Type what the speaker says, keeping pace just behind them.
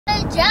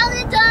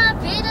gelatin,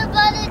 peanut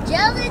butter,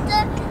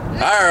 gelatin.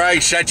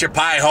 Alright, shut your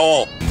pie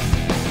hole.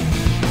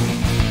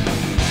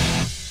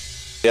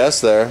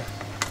 Yes, there.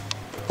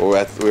 We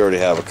already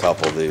have a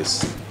couple of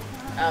these.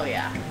 Oh,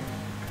 yeah.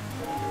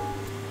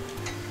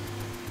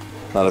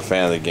 Not a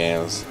fan of the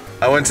games.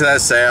 I went to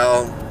that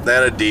sale. They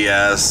had a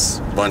DS,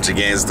 bunch of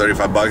games,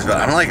 35 bucks. But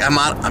I'm like,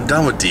 I'm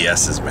done with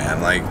DSs,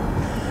 man. Like,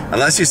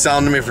 unless you sell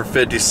them to me for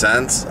 50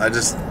 cents, I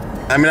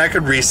mean, I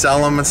could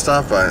resell them and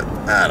stuff, but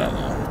I don't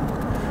know.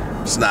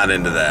 Just not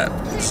into that.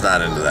 Just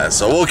not into that.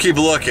 So we'll keep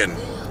looking.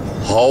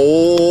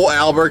 Oh,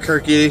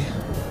 Albuquerque.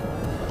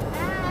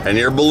 And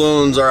your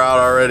balloons are out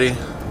already.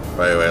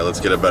 Wait, let's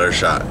get a better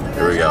shot.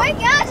 Here we go. Oh my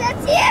gosh,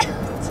 that's huge!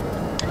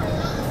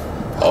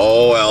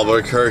 Oh,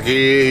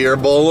 Albuquerque, your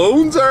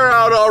balloons are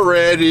out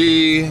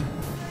already.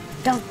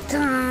 Dun,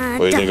 dun,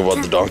 What do you think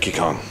about the Donkey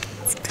Kong?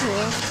 It's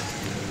cool.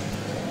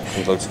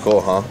 It looks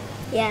cool, huh?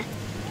 Yeah.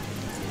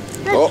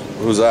 Oh,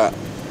 who's that?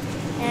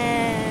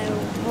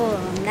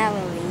 Not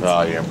really.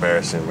 Oh, you're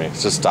embarrassing me.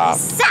 Just stop.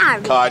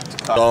 Sorry.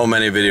 Cut. So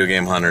many video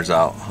game hunters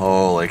out.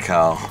 Holy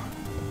cow.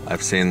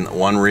 I've seen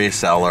one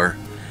reseller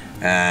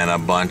and a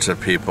bunch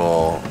of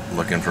people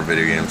looking for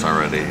video games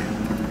already.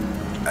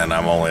 And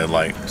I'm only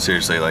like,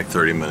 seriously, like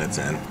 30 minutes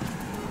in.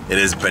 It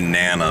is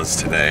bananas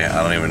today.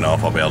 I don't even know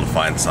if I'll be able to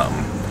find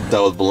something.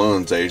 That was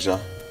balloons, Asia.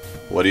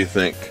 What do you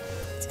think?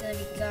 It's gonna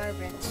be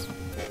garbage.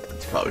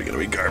 It's probably gonna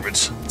be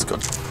garbage. Let's go.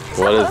 I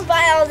want to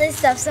buy all this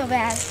stuff so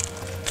bad.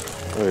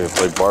 Oh,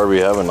 it's like Barbie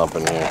heaven up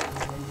in here.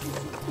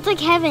 It's like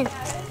heaven.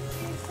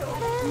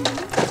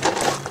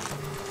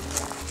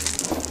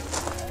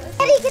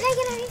 Get out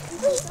of here,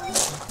 please.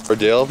 For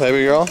deal,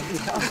 baby girl?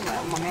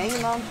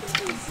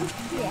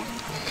 Yeah.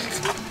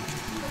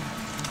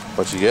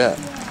 What you get?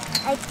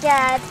 I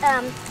got,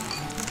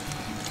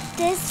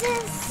 this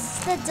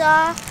is the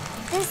doll.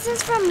 This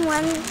is from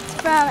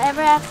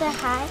Ever After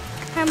High.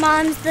 Her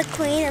mom's the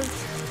queen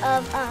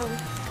of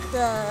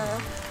the,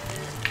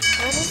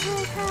 what is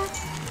it called?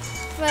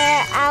 For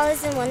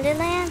Alice in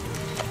Wonderland.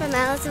 From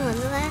Alice in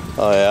Wonderland.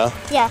 Oh yeah?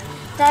 Yeah,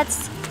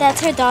 that's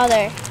her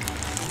daughter.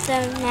 The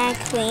Mad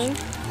Queen.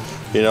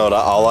 You know what?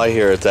 All I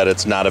hear is that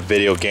it's not a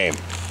video game.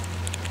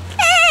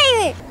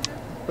 Hey!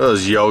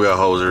 Those yoga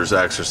hosers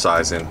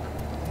exercising.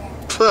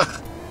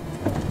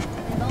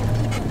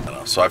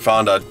 So I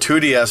found a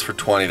 2DS for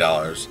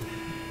 $20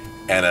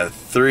 and a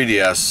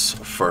 3DS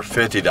for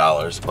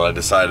 $50, but I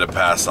decided to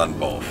pass on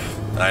both.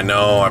 I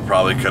know I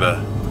probably could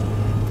have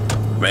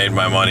made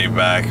my money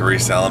back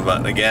reselling,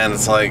 but again,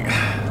 it's like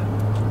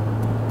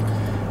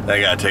I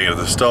gotta take it to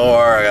the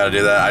store. I gotta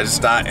do that. I'm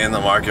just not in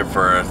the market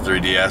for a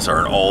 3DS or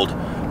an old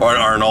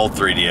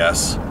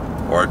 3DS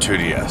or a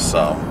 2DS.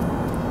 So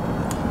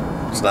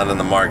it's not in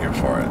the market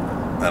for it,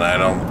 and I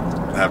don't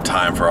have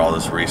time for all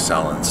this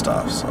reselling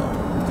stuff. So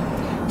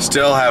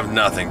still have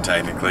nothing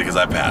technically because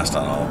I passed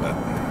on all of it.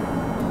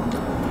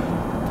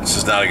 It's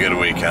just not a good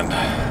weekend.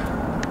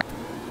 I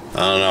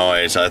don't know,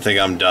 Ace. I think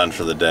I'm done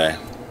for the day.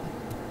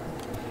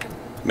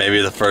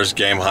 Maybe the first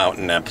game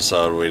hunting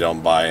episode we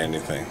don't buy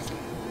anything.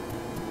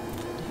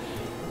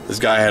 This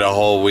guy had a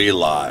whole Wii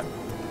lot.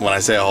 When I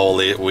say a whole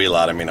Wii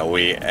lot, I mean a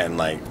Wii and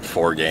like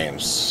 4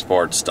 games,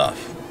 sports stuff.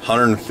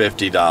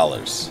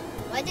 $150.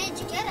 Why didn't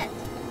you get it?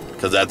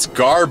 Because that's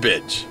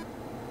garbage.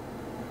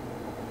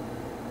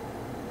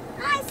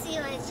 I see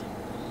what you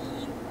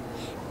mean.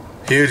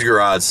 Huge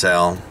garage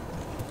sale.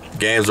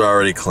 Games are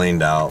already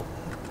cleaned out.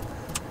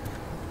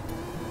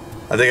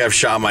 I think I've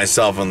shot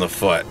myself in the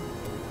foot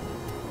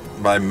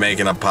by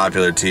making a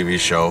popular TV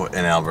show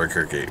in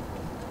Albuquerque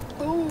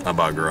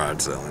about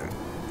garage selling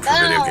for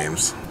video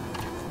games.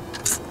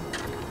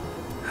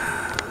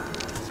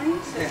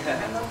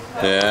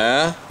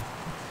 Yeah.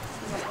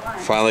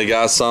 Finally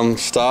got some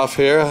stuff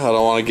here. I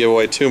don't want to give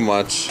away too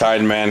much.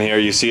 Tide man here,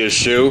 you see his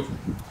shoe?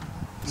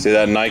 See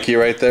that Nike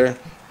right there?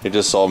 He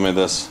just sold me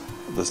this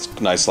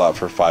nice lot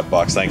for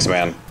 $5. Thanks,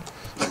 man.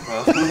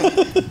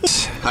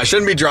 I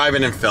shouldn't be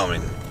driving and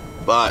filming,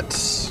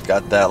 but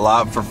got that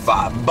lot for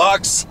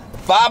 $5.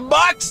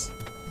 $5!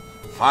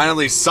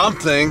 Finally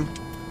something.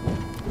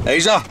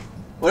 Asia,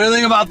 what do you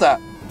think about that?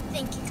 I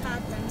think you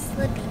caught them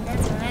slipping.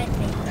 That's what I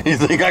think. You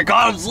think I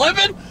caught him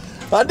slipping?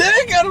 I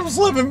did get him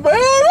slipping,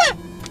 baby!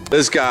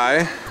 This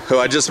guy, who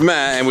I just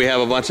met, and we have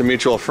a bunch of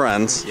mutual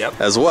friends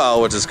as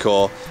well, which is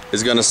cool,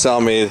 is gonna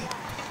sell me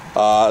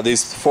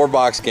these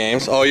 4-box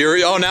games. Oh,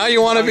 now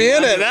you want to be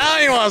in it. Now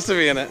he wants to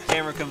be in it.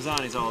 Camera comes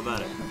on, he's all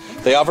about it.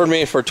 They offered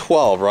me for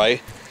 12,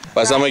 right?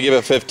 But so I'm gonna give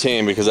it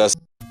 15 because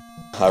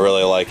I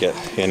really like it,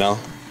 you know?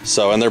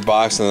 So, and they're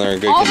boxed and they're in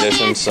good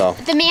condition, so.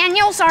 The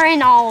manuals are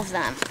in all of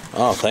them.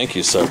 Oh, thank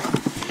you, sir.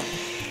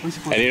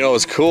 And you know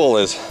what's cool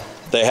is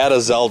they had a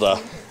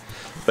Zelda,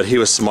 but he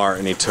was smart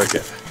and he took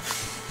it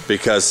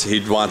because he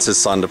wants his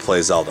son to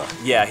play Zelda.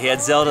 Yeah, he had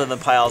Zelda in the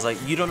pile. I was like,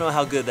 you don't know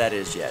how good that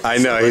is yet. I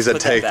know, so he said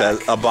take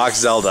that, a box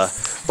Zelda.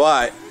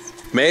 But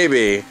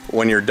maybe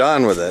when you're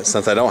done with it,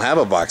 since I don't have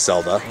a box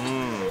Zelda,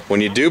 when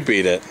you do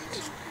beat it,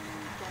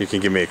 you can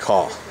give me a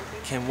call.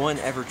 Can one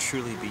ever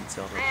truly beat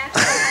Zelda?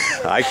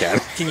 I can.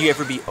 Can you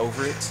ever be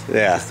over it?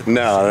 Yeah.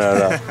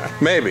 No.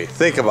 Maybe.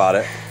 Think about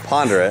it.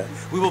 Ponder it.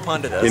 We will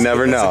ponder that. You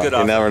never know. You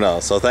never know.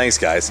 So thanks,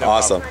 guys.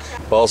 Awesome.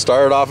 Well, it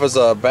started off as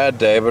a bad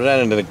day, but it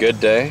ended in a good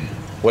day.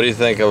 What do you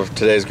think of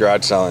today's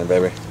garage selling,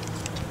 baby?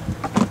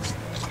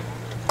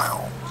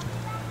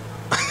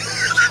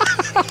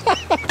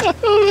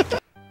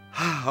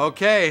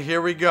 Okay,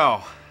 here we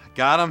go.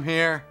 Got them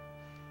here.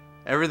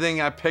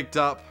 Everything I picked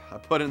up, I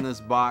put in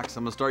this box.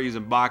 I'm gonna start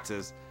using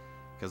boxes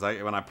because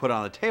when I put it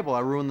on the table,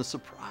 I ruined the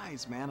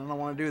surprise, man. I don't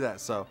want to do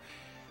that. So,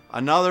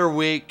 another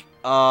week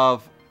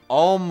of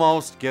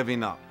almost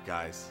giving up,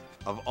 guys.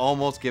 Of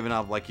almost giving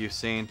up, like you've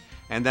seen.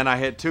 And then I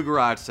hit 2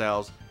 garage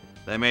sales.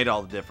 They made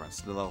all the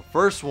difference. The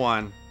first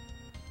one,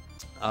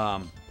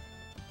 I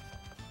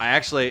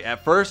actually,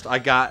 at first, I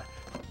got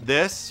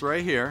this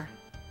right here.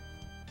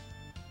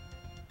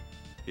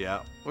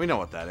 Yeah, we know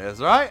what that is,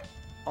 right?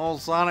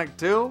 Old Sonic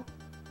 2.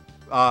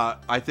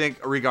 I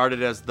think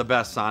regarded as the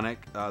best Sonic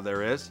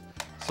there is.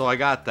 So I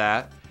got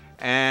that.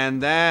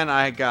 And then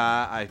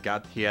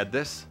he had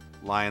this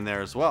lying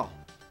there as well.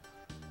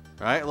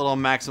 Right? A little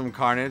Maximum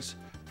Carnage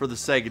for the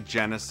Sega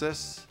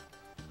Genesis.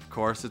 Of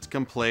course, it's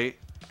complete.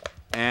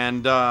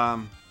 And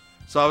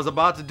so I was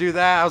about to do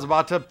that. I was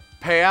about to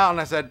pay out, and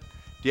I said,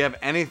 do you have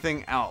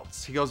anything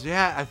else? He goes,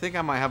 yeah, I think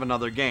I might have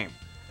another game.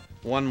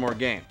 One more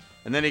game.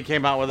 And then he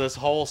came out with this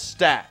whole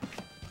stack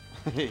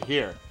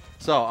here.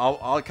 So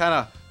I'll kind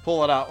of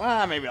pull it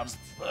out. Maybe I'll just,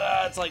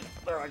 it's like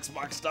their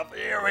Xbox stuff.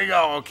 Here we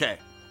go. Okay.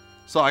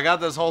 So I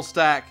got this whole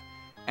stack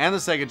and the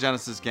Sega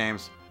Genesis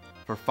games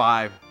for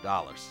 $5.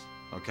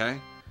 Okay.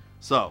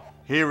 So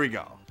here we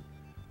go.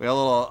 We got a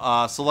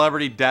little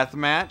Celebrity Death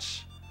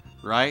Match,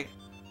 right?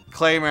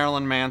 Clay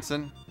Marilyn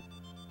Manson.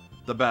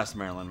 The best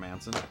Marilyn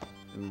Manson,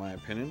 in my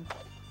opinion.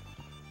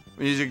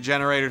 Music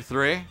Generator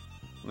 3.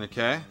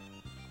 Okay.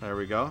 There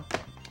we go.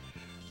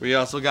 We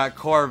also got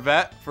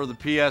Corvette for the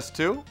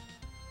PS2.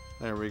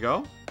 There we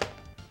go.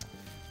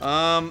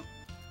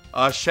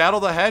 Shadow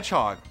the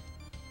Hedgehog.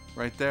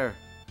 Right there.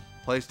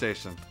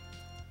 PlayStation.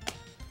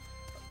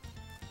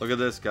 Look at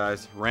this,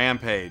 guys.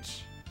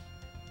 Rampage.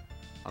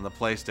 On the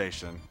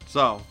PlayStation.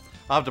 So,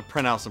 I'll have to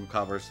print out some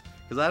covers.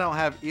 Because I don't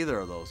have either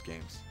of those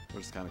games.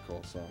 Which is kind of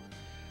cool. So,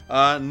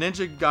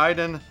 Ninja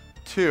Gaiden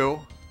 2.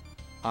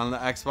 On the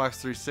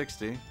Xbox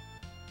 360.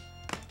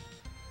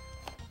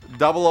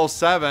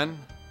 007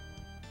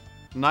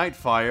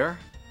 Nightfire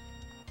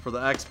for the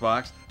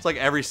Xbox. It's like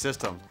every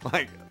system.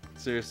 Like,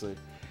 seriously.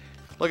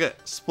 Look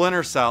at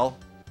Splinter Cell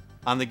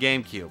on the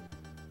GameCube.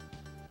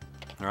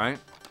 Alright?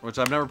 Which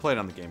I've never played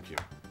on the GameCube.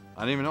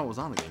 I didn't even know it was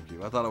on the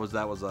GameCube. I thought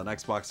that was an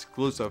Xbox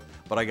exclusive,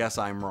 but I guess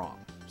I'm wrong.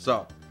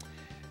 So,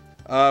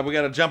 we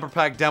got a Jumper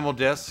Pack demo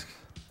disc.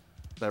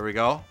 There we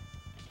go.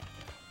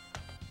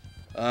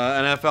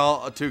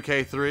 NFL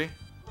 2K3.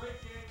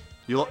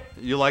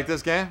 You like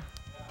this game?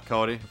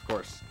 Cody, of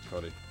course,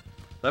 Cody.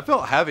 That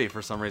felt heavy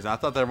for some reason. I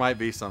thought there might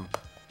be some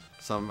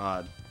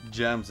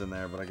gems in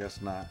there, but I guess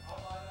not.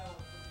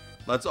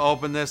 Let's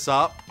open this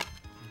up.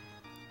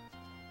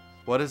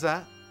 What is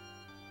that?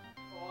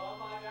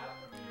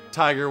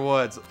 Tiger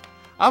Woods.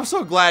 I'm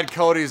so glad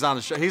Cody's on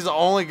the show. He's the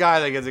only guy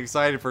that gets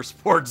excited for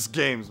sports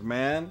games,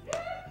 man.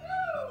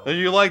 And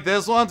you like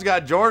this one? It's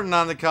got Jordan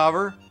on the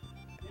cover.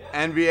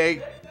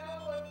 NBA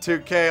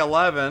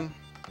 2K11.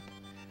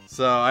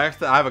 So I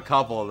have a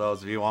couple of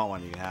those. If you want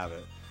one, you can have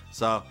it.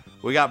 So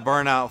we got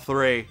Burnout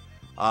 3.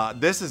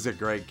 This is a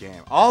great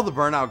game. All the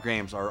Burnout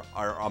games are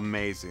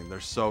amazing. They're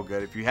so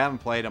good. If you haven't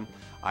played them,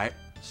 I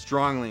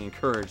strongly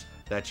encourage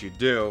that you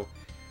do.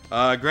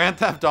 Grand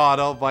Theft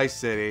Auto Vice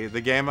City, the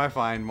game I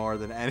find more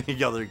than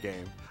any other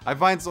game. I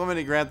find so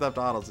many Grand Theft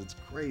Autos, it's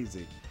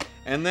crazy.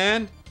 And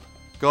then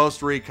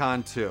Ghost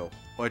Recon 2,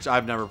 which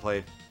I've never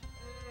played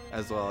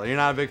as well. You're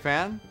not a big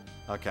fan?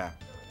 Okay.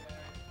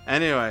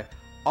 Anyway,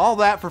 all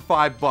that for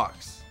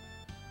 $5.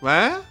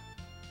 Well,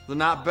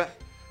 not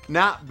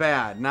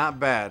bad. Not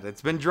bad.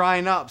 It's been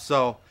drying up,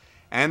 so.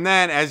 And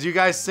then, as you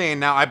guys seen,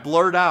 now I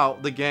blurred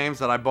out the games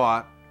that I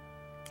bought.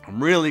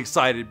 I'm really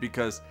excited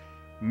because,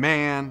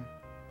 man,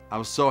 I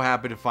was so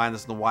happy to find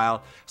this in the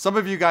wild. Some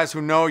of you guys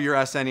who know your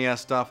SNES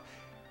stuff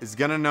is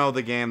gonna know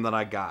the game that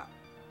I got.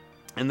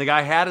 And the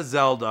guy had a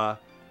Zelda,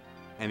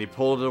 and he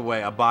pulled it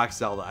away, a boxed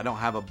Zelda. I don't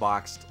have a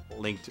boxed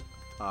Link to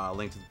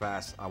the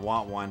Past. I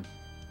want one,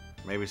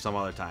 maybe some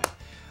other time.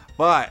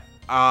 But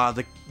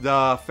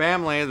the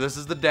family, this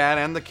is the dad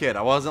and the kid.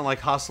 I wasn't like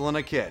hustling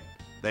a kid.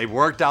 They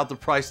worked out the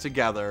price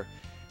together.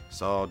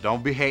 So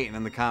don't be hating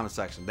in the comment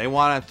section. They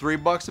wanted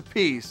 $3 a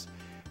piece,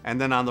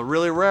 and then on the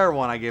really rare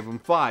one, I gave them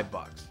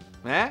 $5.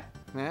 Yeah,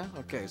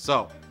 okay.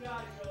 So,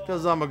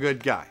 because I'm a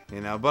good guy,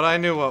 you know. But I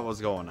knew what was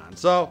going on.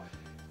 So,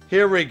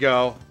 here we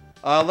go.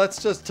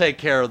 Let's just take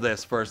care of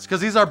this first, because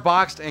these are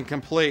boxed and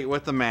complete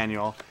with the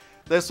manual.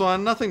 This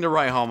one, nothing to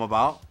write home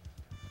about.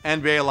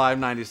 NBA Live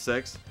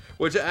 96,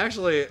 which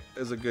actually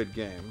is a good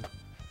game.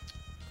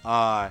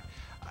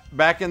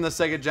 Back in the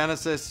Sega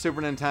Genesis,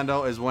 Super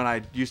Nintendo is when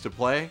I used to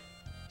play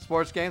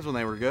sports games when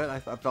they were good. I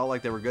felt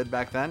like they were good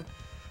back then.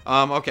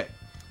 Okay.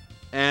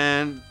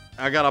 And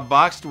I got a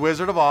boxed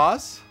Wizard of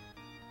Oz.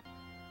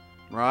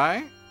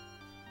 right?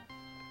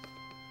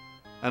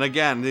 And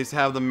again, these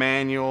have the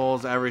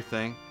manuals,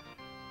 everything.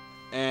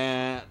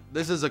 And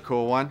this is a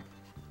cool one.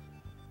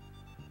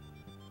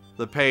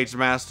 The Page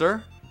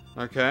Master.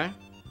 Okay.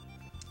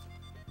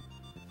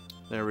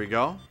 There we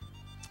go.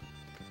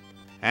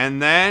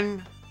 And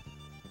then,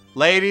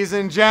 ladies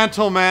and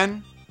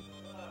gentlemen,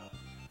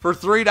 for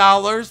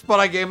 $3, but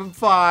I gave him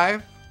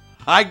 $5,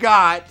 I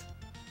got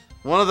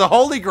one of the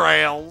Holy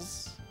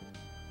Grails.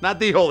 Not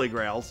the Holy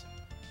Grails.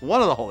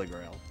 One of the Holy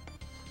Grails.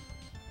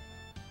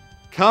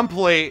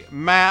 Complete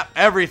map,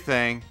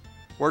 everything.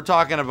 We're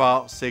talking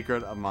about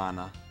Secret of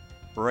Mana.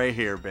 Right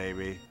here,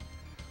 baby.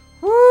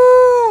 Woo!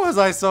 Was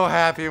I so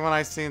happy when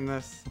I seen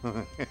this.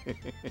 I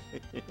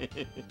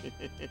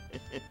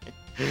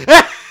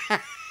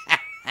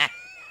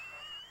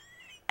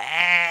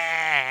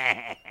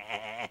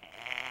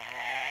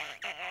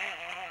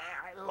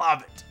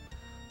love it.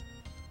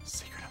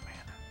 Secret of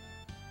Mana.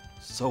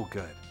 So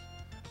good.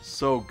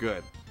 So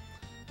good.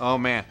 Oh,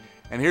 man.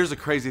 And here's the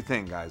crazy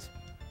thing, guys.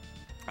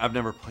 I've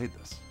never played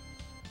this.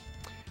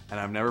 And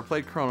I've never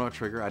played Chrono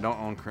Trigger. I don't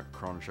own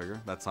Chrono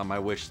Trigger. That's on my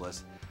wish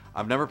list.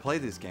 I've never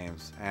played these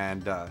games.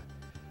 And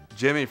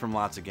Jimmy from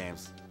Lots of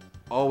Games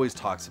always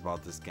talks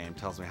about this game,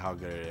 tells me how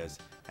good it is.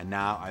 And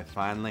now I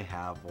finally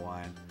have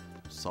one.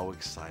 I'm so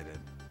excited.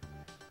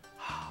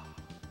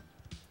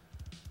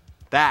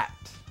 That,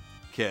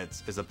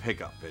 kids, is a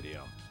pickup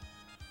video.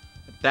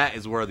 That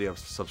is worthy of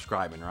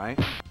subscribing, right?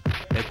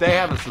 If they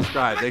haven't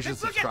subscribed, they should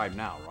subscribe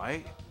now,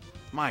 right?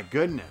 My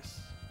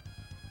goodness.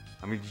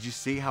 I mean, did you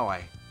see how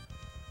I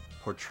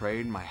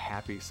portrayed my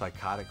happy,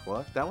 psychotic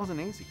look? That wasn't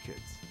easy, kids.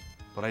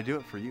 But I do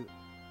it for you.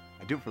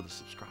 I do it for the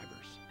subscribers.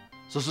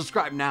 So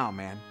subscribe now,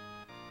 man.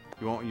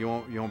 You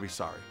won't be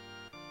sorry.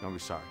 You won't be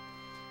sorry.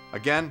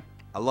 Again,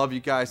 I love you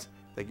guys.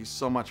 Thank you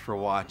so much for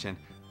watching.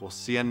 We'll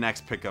see you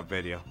next pickup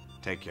video.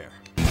 Take care.